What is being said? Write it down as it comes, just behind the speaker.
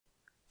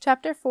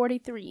Chapter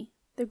 43.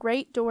 The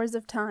Great Doors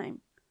of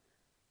Time.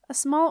 A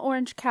small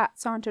orange cat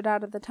sauntered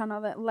out of the tunnel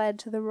that led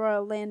to the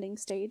royal landing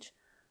stage.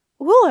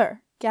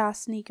 "Uller!"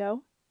 gasped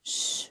Nico.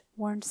 "Shh!"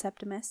 warned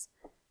Septimus.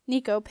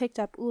 Nico picked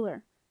up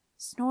Uller.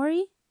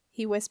 "Snorri?"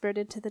 he whispered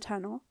into the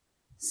tunnel.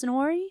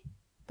 "Snorri?"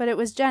 But it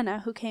was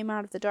Jenna who came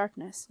out of the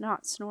darkness,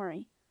 not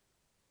Snorri.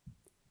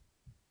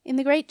 In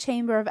the great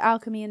chamber of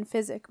alchemy and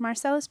physic,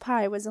 Marcellus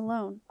Pye was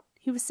alone.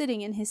 He was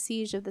sitting in his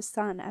Siege of the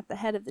Sun at the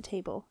head of the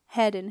table,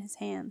 head in his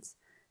hands.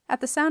 At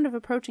the sound of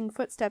approaching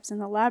footsteps in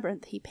the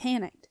labyrinth, he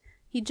panicked.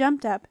 He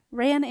jumped up,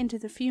 ran into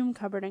the fume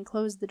cupboard, and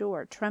closed the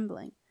door,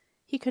 trembling.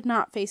 He could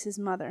not face his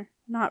mother,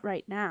 not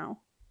right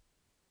now.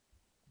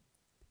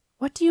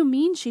 "What do you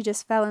mean she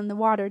just fell in the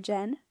water,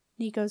 Jen?"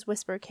 Nico's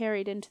whisper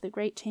carried into the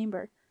great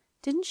chamber.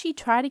 "Didn't she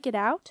try to get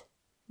out?"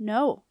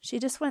 "No, she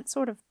just went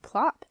sort of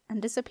plop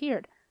and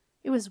disappeared.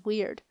 It was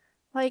weird.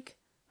 Like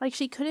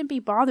she couldn't be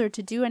bothered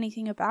to do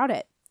anything about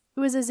it. It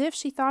was as if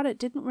she thought it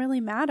didn't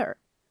really matter."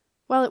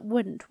 "Well, it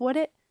wouldn't, would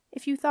it,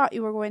 if you thought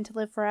you were going to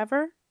live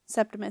forever?"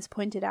 Septimus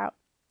pointed out.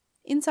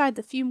 Inside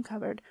the fume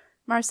cupboard,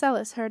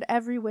 Marcellus heard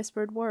every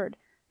whispered word,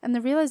 and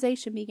the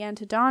realization began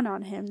to dawn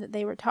on him that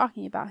they were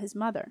talking about his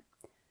mother.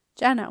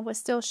 Jenna was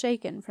still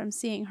shaken from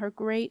seeing her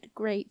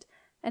great,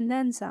 and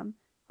then some,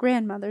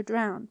 grandmother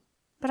drown.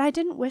 "But I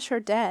didn't wish her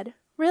dead.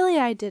 Really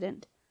I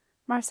didn't."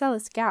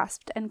 Marcellus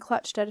gasped and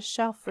clutched at a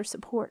shelf for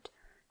support.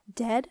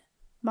 "Dead?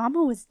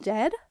 Mama was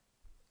dead?"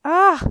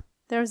 "Ah!"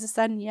 There was a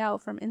sudden yell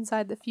from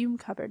inside the fume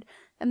cupboard,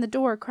 and the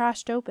door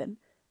crashed open.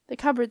 The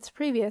cupboard's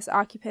previous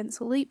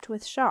occupants leaped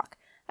with shock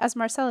as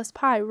Marcellus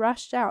Pye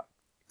rushed out,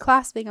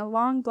 clasping a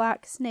long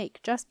black snake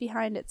just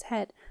behind its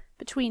head,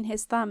 between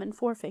his thumb and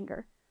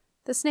forefinger.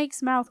 The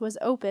snake's mouth was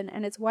open,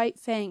 and its white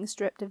fangs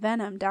dripped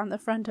venom down the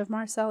front of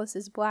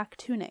Marcellus's black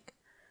tunic.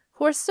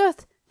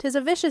 "Forsooth, 'tis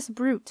a vicious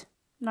brute!"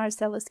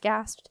 Marcellus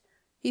gasped.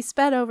 He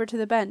sped over to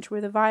the bench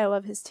where the vial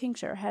of his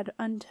tincture had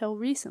until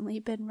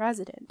recently been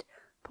resident,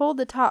 pulled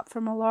the top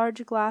from a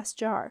large glass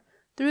jar,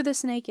 threw the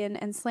snake in,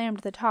 and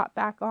slammed the top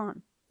back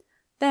on.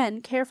 Then,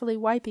 carefully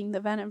wiping the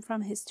venom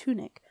from his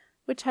tunic,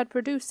 which had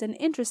produced an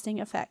interesting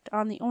effect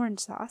on the orange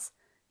sauce,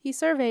 he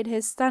surveyed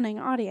his stunning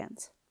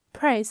audience.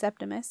 "Pray,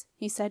 Septimus,"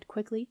 he said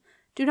quickly,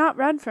 "do not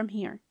run from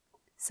here."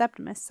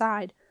 Septimus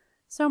sighed.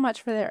 So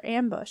much for their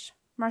ambush.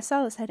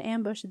 Marcellus had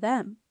ambushed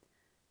them.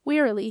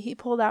 Wearily he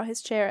pulled out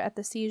his chair at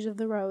the Siege of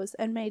the Rose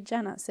and made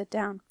Jenna sit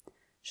down.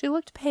 She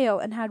looked pale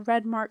and had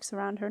red marks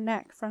around her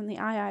neck from the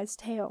Ai's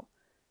tail.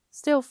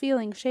 Still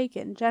feeling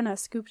shaken, Jenna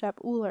scooped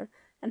up Uller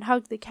and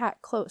hugged the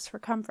cat close for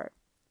comfort.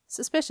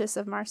 Suspicious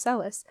of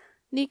Marcellus,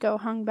 Nico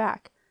hung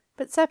back,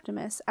 but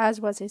Septimus, as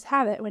was his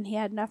habit when he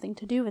had nothing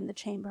to do in the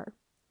chamber,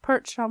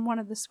 perched on one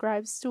of the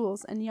scribe's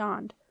stools and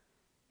yawned.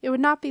 It would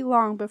not be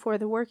long before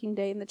the working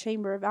day in the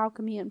Chamber of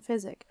Alchemy and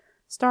Physic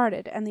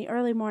started, and the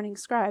early morning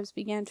scribes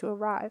began to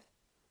arrive.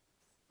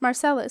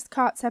 Marcellus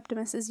caught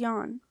Septimus's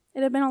yawn.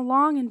 It had been a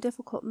long and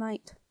difficult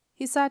night.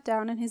 He sat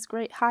down in his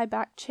great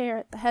high-backed chair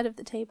at the head of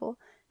the table,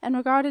 and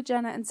regarded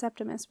Jenna and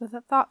Septimus with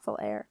a thoughtful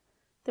air.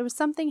 There was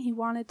something he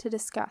wanted to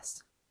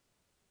discuss.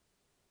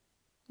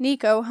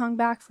 Nico hung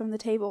back from the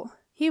table.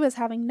 He was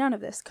having none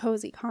of this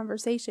cozy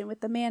conversation with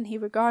the man he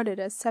regarded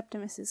as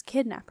Septimus's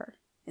kidnapper.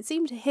 It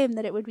seemed to him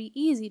that it would be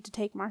easy to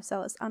take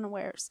Marcellus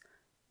unawares.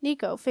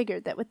 Nico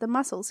figured that with the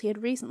muscles he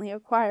had recently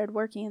acquired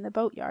working in the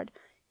boatyard,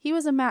 he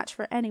was a match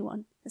for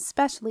anyone,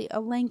 especially a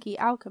lanky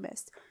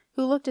alchemist,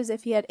 who looked as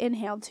if he had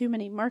inhaled too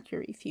many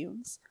mercury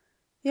fumes.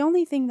 The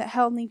only thing that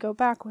held Nico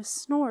back was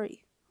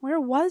Snorri. Where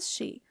was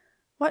she?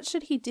 What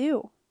should he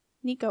do?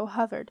 Nico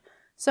hovered,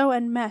 so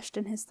enmeshed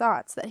in his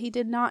thoughts that he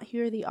did not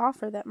hear the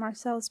offer that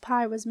Marcellus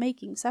Pye was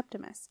making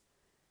Septimus.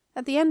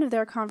 At the end of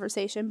their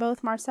conversation,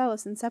 both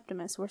Marcellus and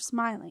Septimus were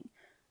smiling.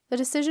 The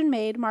decision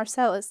made,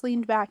 Marcellus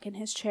leaned back in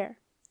his chair.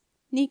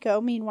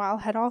 Nico, meanwhile,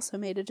 had also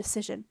made a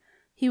decision.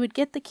 He would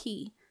get the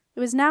key. It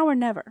was now or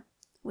never.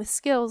 With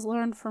skills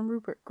learned from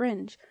Rupert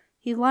Gringe,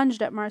 he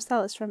lunged at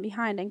Marcellus from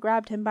behind and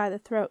grabbed him by the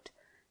throat.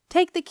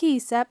 "Take the key,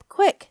 Sep,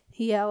 quick!"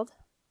 he yelled.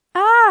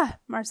 "Ah!"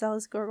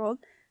 Marcellus gurgled,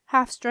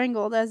 half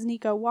strangled as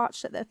Nico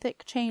watched at the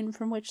thick chain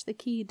from which the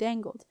key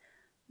dangled.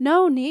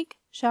 "No, Nick!"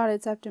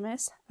 shouted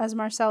Septimus, as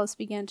Marcellus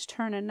began to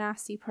turn a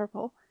nasty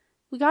purple.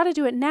 "We gotta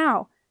do it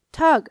now!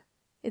 Tug!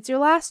 It's your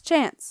last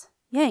chance!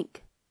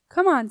 Yank!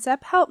 Come on,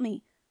 Sep, help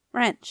me!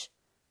 Wrench!"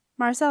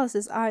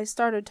 Marcellus's eyes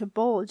started to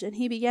bulge, and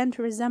he began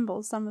to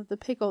resemble some of the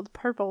pickled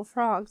purple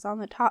frogs on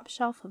the top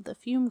shelf of the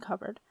fume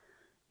cupboard.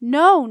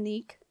 "No,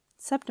 Nick!"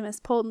 Septimus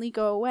pulled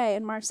Nico away,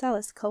 and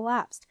Marcellus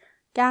collapsed,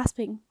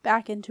 gasping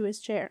back into his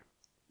chair.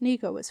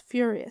 Nico was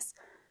furious.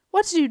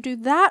 "What did you do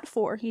that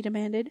for?" he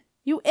demanded.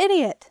 "You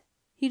idiot!"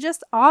 "He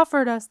just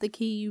offered us the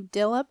key, you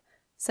dillop,"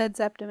 said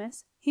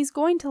Septimus. "He's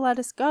going to let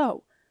us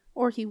go.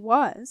 Or he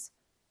was."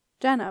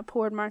 Jenna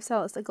poured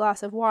Marcellus a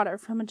glass of water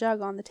from a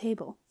jug on the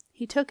table.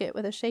 He took it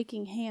with a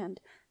shaking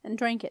hand, and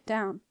drank it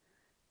down.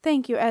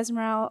 "Thank you,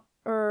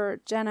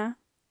 Jenna.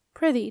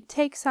 Prithee,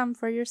 take some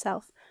for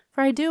yourself,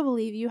 for I do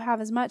believe you have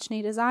as much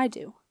need as I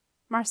do."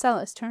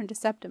 Marcellus turned to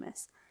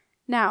Septimus.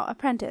 Now,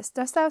 apprentice,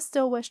 dost thou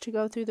still wish to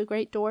go through the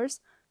great doors?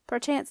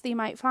 Perchance thee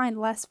might find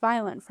less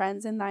violent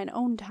friends in thine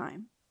own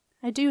time.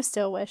 I do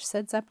still wish,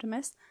 said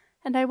Septimus,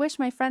 and I wish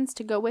my friends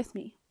to go with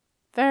me.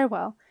 Very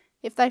well,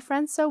 if thy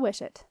friends so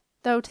wish it,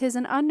 though 'tis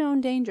an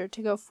unknown danger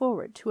to go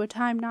forward to a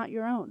time not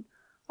your own.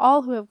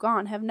 All who have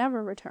gone have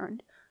never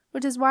returned,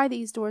 which is why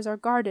these doors are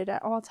guarded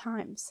at all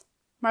times.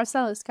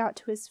 Marcellus got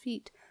to his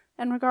feet,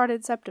 and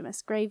regarded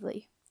Septimus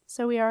gravely.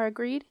 So we are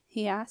agreed?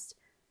 He asked.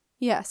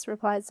 Yes,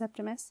 replied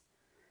Septimus.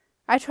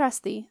 I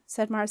trust thee,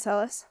 said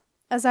Marcellus,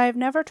 as I have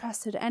never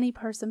trusted any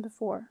person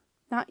before,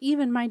 not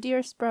even my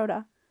dearest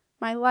Rhoda.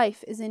 My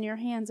life is in your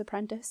hands,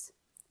 apprentice.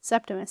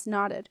 Septimus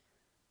nodded.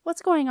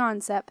 What's going on,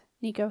 Sep?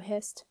 Nico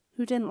hissed,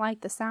 who didn't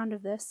like the sound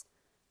of this.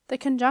 The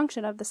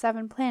conjunction of the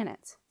 7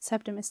 planets,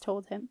 Septimus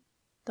told him.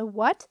 The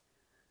what?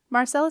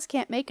 Marcellus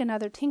can't make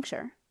another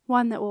tincture,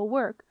 one that will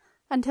work,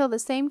 until the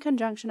same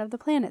conjunction of the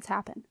planets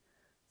happen.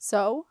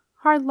 So?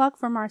 Hard luck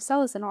for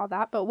Marcellus and all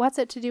that, but what's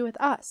it to do with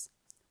us?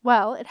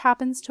 Well, it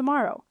happens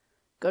tomorrow.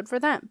 Good for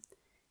them.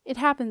 It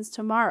happens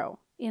tomorrow,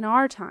 in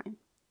our time.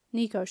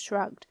 Nico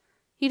shrugged.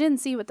 He didn't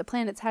see what the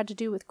planets had to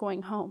do with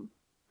going home.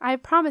 I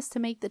have promised to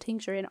make the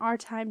tincture in our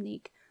time,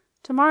 Nick.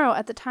 Tomorrow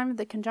at the time of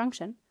the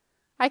conjunction.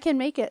 I can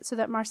make it so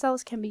that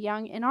Marcellus can be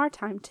young in our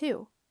time,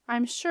 too.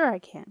 I'm sure I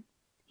can.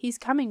 He's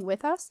coming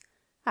with us?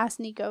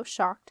 Asked Nico,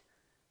 shocked.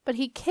 But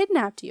he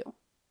kidnapped you.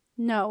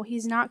 No,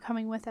 he's not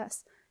coming with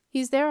us.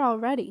 He's there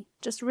already,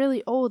 just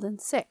really old and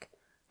sick.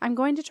 I'm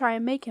going to try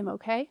and make him,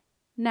 okay?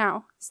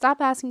 Now,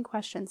 stop asking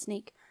questions,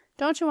 Nick.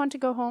 Don't you want to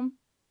go home?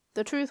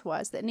 The truth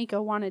was that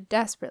Nico wanted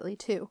desperately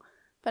to,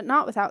 but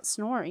not without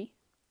Snorri.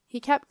 He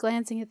kept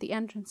glancing at the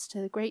entrance to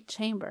the great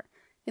chamber,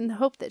 in the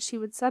hope that she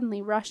would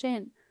suddenly rush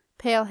in,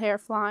 pale hair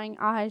flying,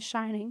 eyes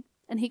shining,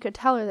 and he could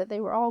tell her that they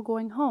were all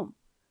going home.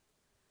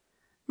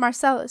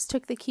 Marcellus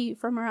took the key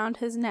from around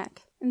his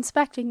neck,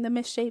 inspecting the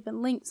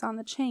misshapen links on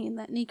the chain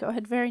that Nico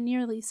had very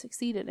nearly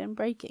succeeded in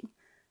breaking.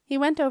 He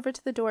went over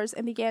to the doors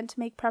and began to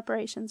make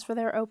preparations for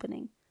their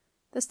opening.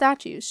 The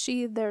statues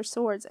sheathed their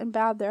swords and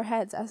bowed their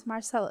heads as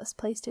Marcellus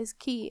placed his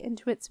key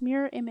into its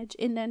mirror-image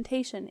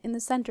indentation in the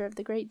center of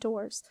the great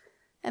doors.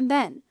 And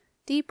then,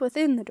 deep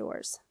within the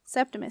doors,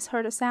 Septimus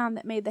heard a sound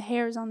that made the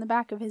hairs on the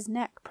back of his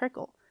neck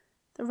prickle.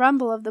 The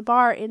rumble of the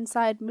bar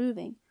inside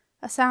moving,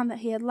 a sound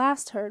that he had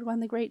last heard when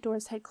the great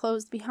doors had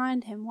closed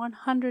behind him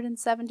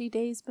 170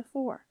 days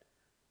before.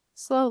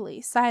 Slowly,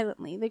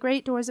 silently, the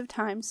great doors of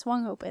time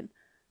swung open,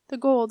 the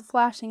gold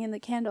flashing in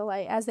the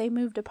candlelight as they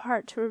moved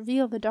apart to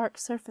reveal the dark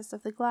surface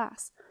of the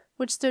glass,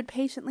 which stood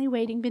patiently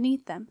waiting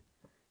beneath them.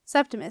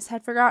 Septimus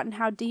had forgotten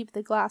how deep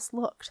the glass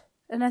looked,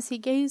 and as he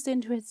gazed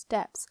into its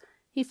depths,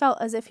 he felt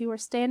as if he were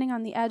standing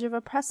on the edge of a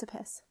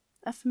precipice.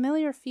 A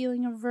familiar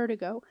feeling of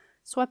vertigo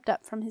swept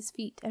up from his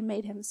feet and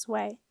made him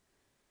sway.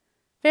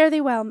 Fare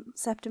thee well,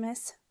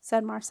 Septimus,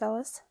 said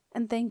Marcellus,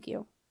 and thank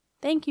you.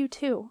 Thank you,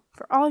 too,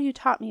 for all you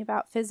taught me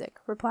about physic,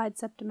 replied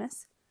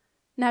Septimus.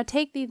 Now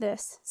take thee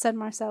this, said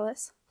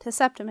Marcellus, to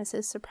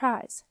Septimus's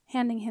surprise,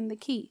 handing him the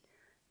key.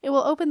 It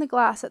will open the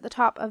glass at the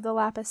top of the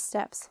lapis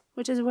steps,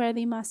 which is where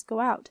thee must go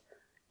out.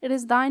 It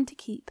is thine to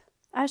keep.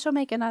 I shall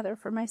make another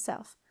for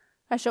myself.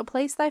 I shall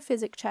place thy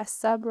physic chest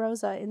sub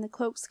rosa in the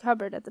cloak's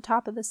cupboard at the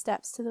top of the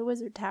steps to the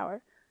wizard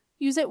tower.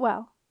 Use it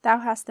well. Thou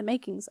hast the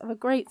makings of a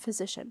great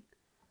physician.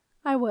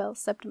 I will,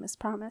 Septimus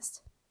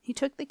promised. He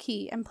took the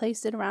key and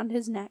placed it around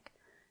his neck.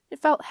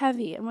 It felt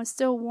heavy and was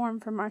still warm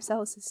from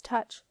Marcellus's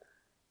touch.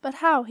 But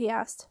how, he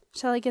asked,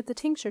 shall I get the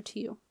tincture to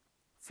you?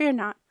 Fear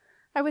not.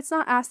 I would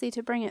not ask thee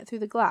to bring it through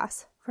the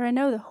glass, for I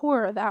know the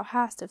horror thou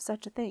hast of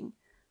such a thing.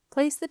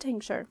 Place the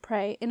tincture,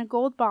 pray, in a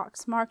gold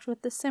box marked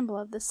with the symbol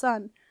of the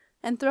sun,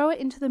 and throw it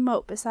into the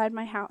moat beside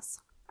my house.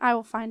 I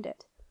will find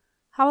it.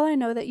 How will I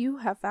know that you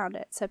have found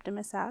it?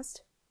 Septimus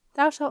asked.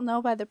 Thou shalt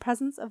know by the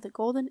presence of the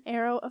golden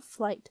arrow of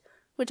flight,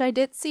 which I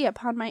did see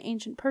upon my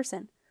ancient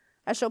person.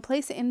 I shall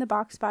place it in the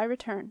box by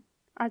return.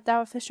 Art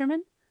thou a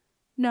fisherman?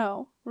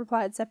 No,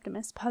 replied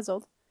Septimus,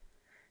 puzzled.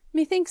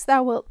 Methinks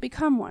thou wilt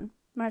become one,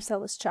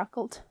 Marcellus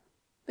chuckled.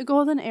 The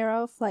golden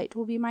arrow of flight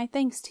will be my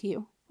thanks to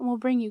you, and will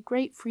bring you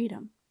great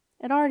freedom.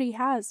 It already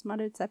has,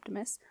 muttered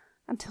Septimus,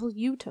 until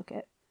you took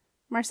it.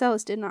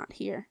 Marcellus did not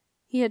hear.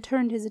 He had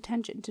turned his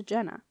attention to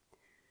Jenna.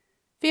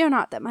 Fear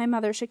not that my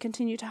mother should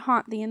continue to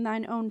haunt thee in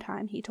thine own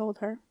time, he told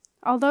her.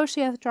 Although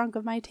she hath drunk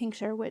of my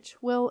tincture, which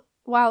will,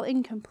 while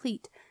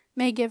incomplete,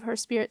 may give her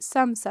spirit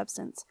some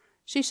substance,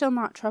 she shall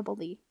not trouble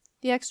thee.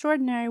 The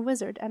extraordinary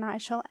wizard and I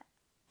shall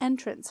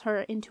entrance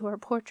her into her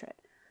portrait.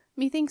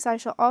 Methinks I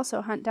shall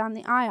also hunt down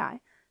the eye,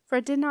 for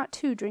it did not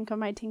too drink of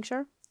my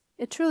tincture.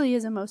 It truly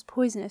is a most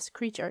poisonous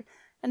creature,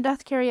 and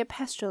doth carry a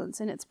pestilence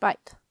in its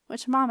bite,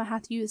 which mamma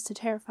hath used to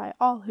terrify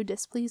all who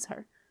displease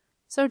her.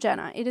 So,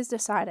 Jenna, it is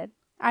decided.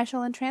 I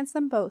shall entrance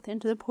them both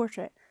into the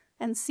portrait,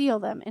 and seal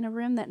them in a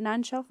room that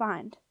none shall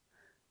find.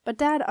 But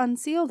Dad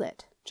unsealed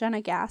it,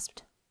 Jenna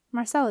gasped.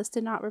 Marcellus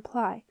did not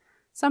reply.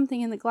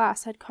 Something in the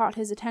glass had caught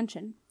his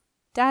attention.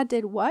 Dad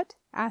did what?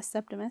 Asked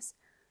Septimus.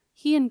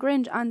 He and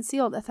Gringe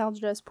unsealed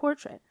Etheldra's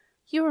portrait.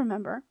 You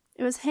remember.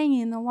 It was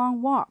hanging in the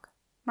long walk.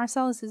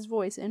 Marcellus's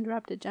voice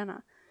interrupted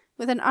Jenna.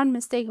 With an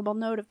unmistakable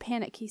note of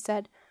panic he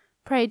said,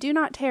 "Pray do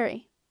not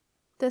tarry.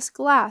 This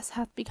glass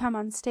hath become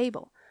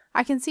unstable.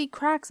 I can see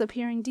cracks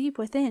appearing deep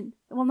within.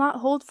 It will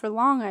not hold for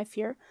long, I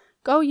fear.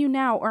 Go you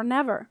now, or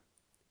never."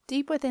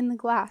 Deep within the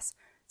glass,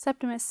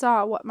 Septimus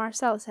saw what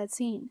Marcellus had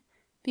seen.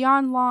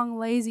 Beyond long,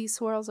 lazy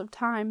swirls of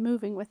time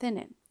moving within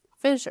it,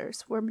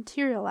 fissures were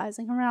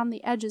materializing around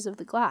the edges of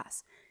the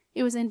glass.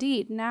 It was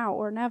indeed now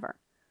or never.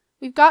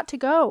 "We've got to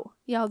go!"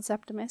 yelled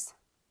Septimus.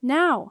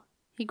 "Now!"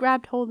 He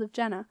grabbed hold of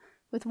Jenna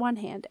with one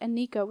hand and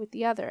Nico with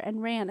the other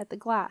and ran at the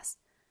glass.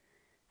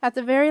 At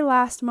the very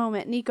last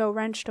moment Nico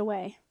wrenched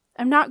away.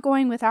 "I'm not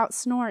going without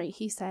Snorri,"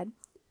 he said.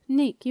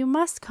 "Nick, you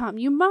must come,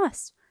 you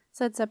must,"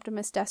 said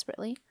Septimus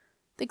desperately.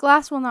 "The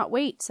glass will not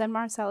wait," said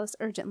Marcellus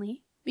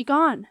urgently.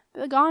 Begone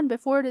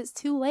before it is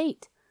too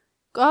late."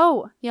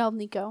 "Go!" yelled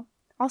Nico.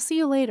 "I'll see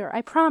you later,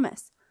 I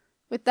promise."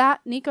 With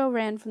that, Nico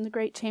ran from the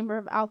great chamber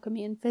of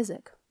alchemy and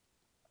physic.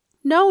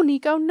 "No,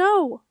 Nico,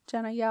 no!"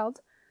 Jenna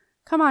yelled.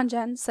 "Come on,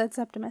 Jen," said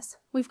Septimus.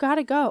 "We've got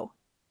to go."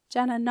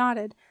 Jenna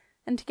nodded,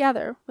 and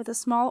together, with a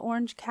small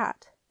orange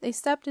cat, they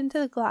stepped into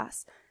the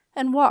glass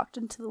and walked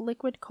into the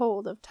liquid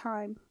cold of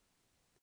time.